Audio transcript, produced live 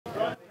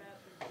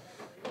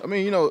I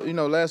mean,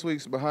 last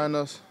week's behind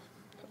us.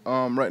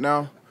 Right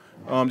now,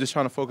 just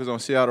trying to focus on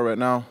Seattle right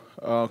now.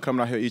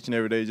 Coming out here each and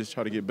every day, just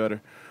try to get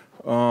better.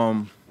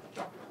 And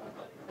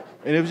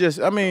it was just,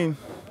 I mean,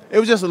 it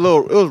was just it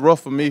was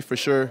rough for me for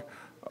sure.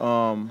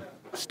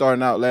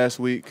 Starting out last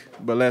week,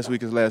 but last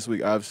week is last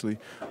week, obviously.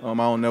 I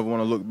don't never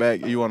want to look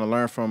back. You want to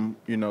learn from,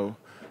 the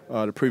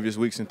previous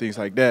weeks and things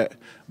like that.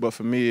 But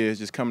for me, it's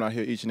just coming out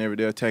here each and every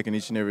day, attacking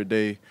each and every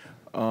day,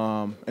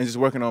 and just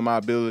working on my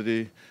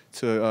ability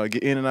to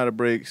get in and out of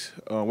breaks,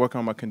 work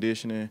on my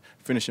conditioning,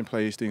 finishing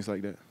plays, things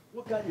like that.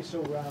 What got you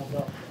so riled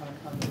up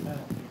on the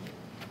penalty?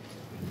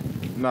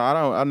 No,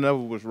 I never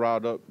was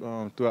riled up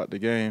throughout the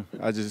game.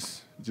 I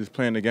just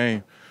playing the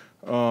game.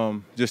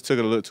 Just took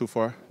it a little too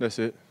far. That's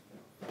it.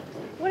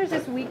 What has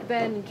this week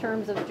been in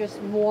terms of just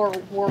more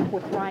work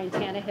with Ryan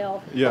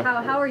Tannehill? Yeah.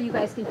 How are you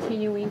guys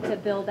continuing to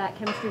build that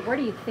chemistry? Where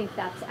do you think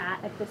that's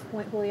at this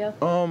point, Julio?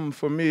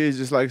 For me, it's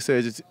just like I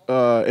said, just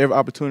every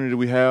opportunity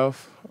we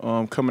have,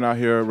 coming out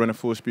here, running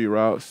full speed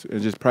routes,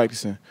 and just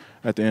practicing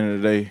at the end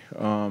of the day.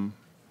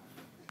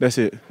 That's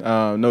it.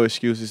 No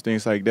excuses,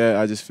 things like that.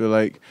 I just feel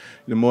like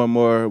the more and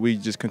more we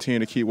just continue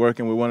to keep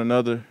working with one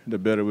another, the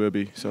better we'll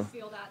be. So.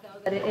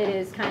 That it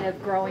is kind of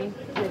growing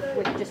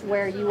with just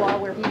where you are,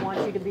 where he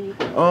wants you to be?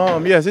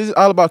 Yes, it's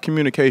all about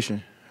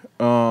communication.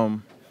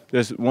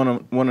 Just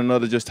one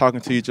another, just talking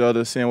to each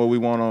other, saying what we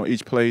want on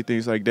each play,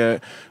 things like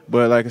that.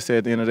 But like I said,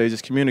 at the end of the day,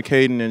 just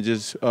communicating and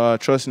just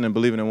trusting and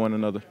believing in one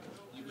another.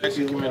 You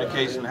mentioned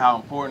communication, how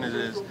important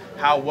it is.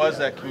 How was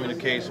that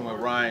communication with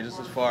Ryan, just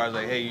as far as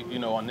like, hey,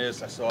 on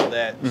this, I saw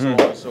that, and so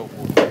on and so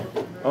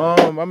forth?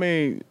 I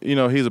mean,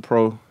 he's a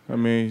pro. I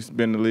mean, he's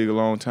been in the league a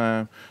long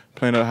time,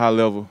 playing at a high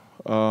level.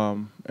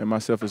 And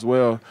myself as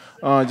well.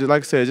 Just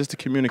like I said, just the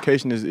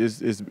communication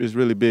is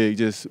really big.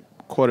 Just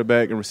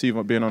quarterback and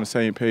receiver being on the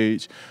same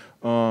page.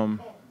 I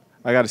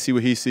got to see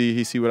what he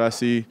see what I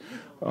see,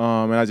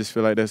 and I just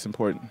feel like that's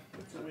important.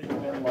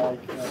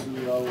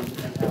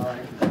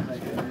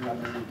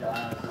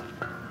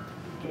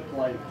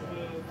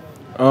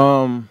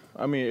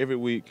 I mean, every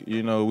week,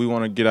 we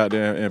want to get out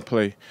there and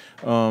play.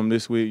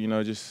 This week,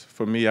 just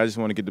for me, I just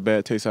want to get the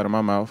bad taste out of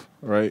my mouth,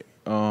 right?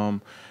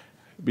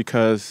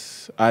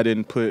 Because I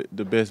didn't put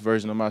the best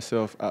version of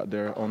myself out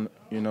there on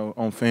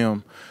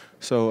film.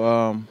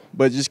 So,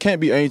 but just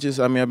can't be anxious.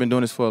 I mean, I've been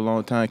doing this for a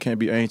long time. Can't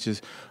be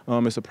anxious.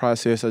 It's a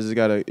process. I just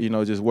gotta,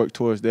 just work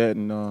towards that.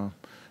 And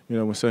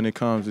when Sunday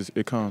comes,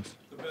 it comes.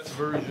 The best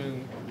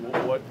version.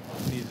 What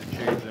needs to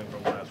change then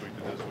from last week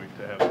to this week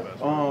to have the best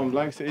version?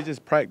 Like I said, it's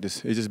just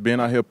practice. It's just being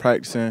out here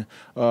practicing,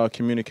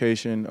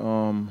 communication.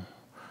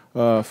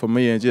 For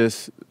me, and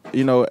just at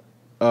the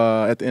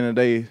end of the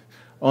day,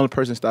 only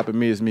person stopping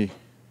me is me.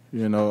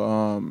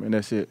 And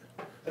that's it.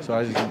 So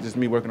I just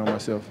me working on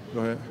myself. Go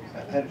ahead.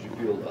 How did you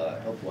feel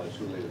health-wise,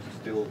 Julio? Is it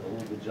still a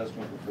little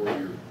adjustment before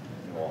you're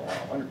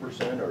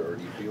 100%, or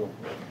do you feel?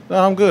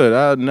 No, I'm good.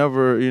 I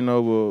never,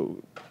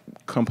 will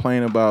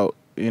complain about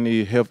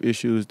any health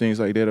issues, things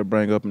like that, or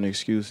bring up an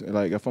excuse.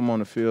 Like if I'm on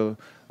the field,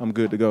 I'm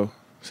good to go.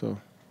 So.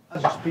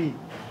 How's your speed?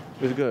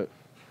 It's good.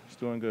 It's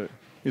doing good.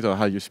 You know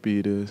how your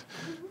speed is.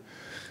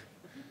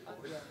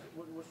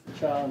 What's the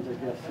challenge, I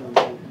guess,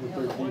 with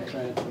their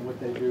defense and what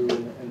they do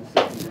in the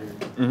secondary?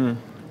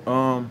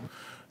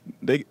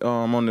 They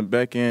on the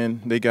back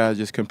end, they guys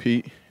just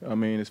compete. I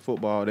mean, it's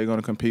football. They're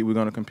gonna compete. We're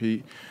gonna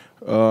compete.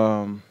 It's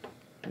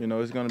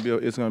gonna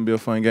be a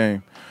fun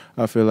game.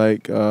 I feel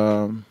like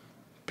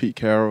Pete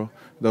Carroll,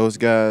 those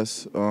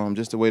guys,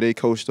 just the way they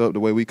coached up, the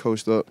way we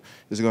coached up,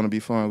 it's gonna be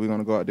fun. We're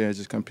gonna go out there and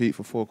just compete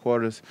for 4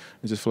 quarters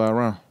and just fly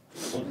around.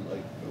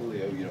 Like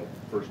Julio,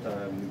 first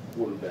time, new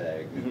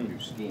quarterback, new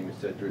scheme,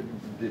 etc.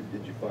 Did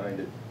you find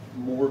it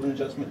more of an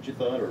adjustment than you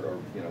thought, or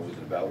was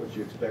it about what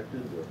you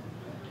expected? Or?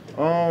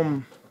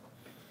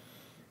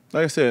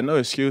 Like I said, no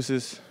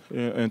excuses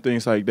and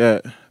things like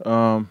that.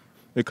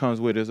 It comes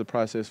with it as a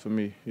process for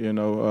me. The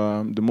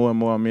more and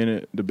more I'm in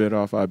it, the better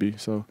off I'll be.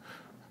 So.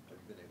 Have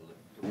you been able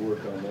to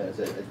work on that? Is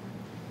that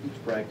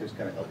each practice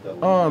kind of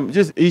helped out?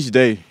 Just each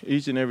day,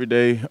 each and every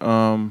day.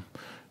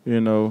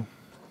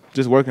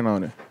 Just working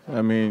on it.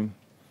 I mean,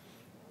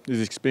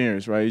 it's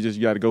experience, right? You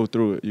got to go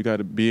through it. You got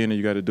to be in it.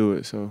 You got to do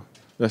it. So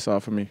that's all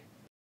for me.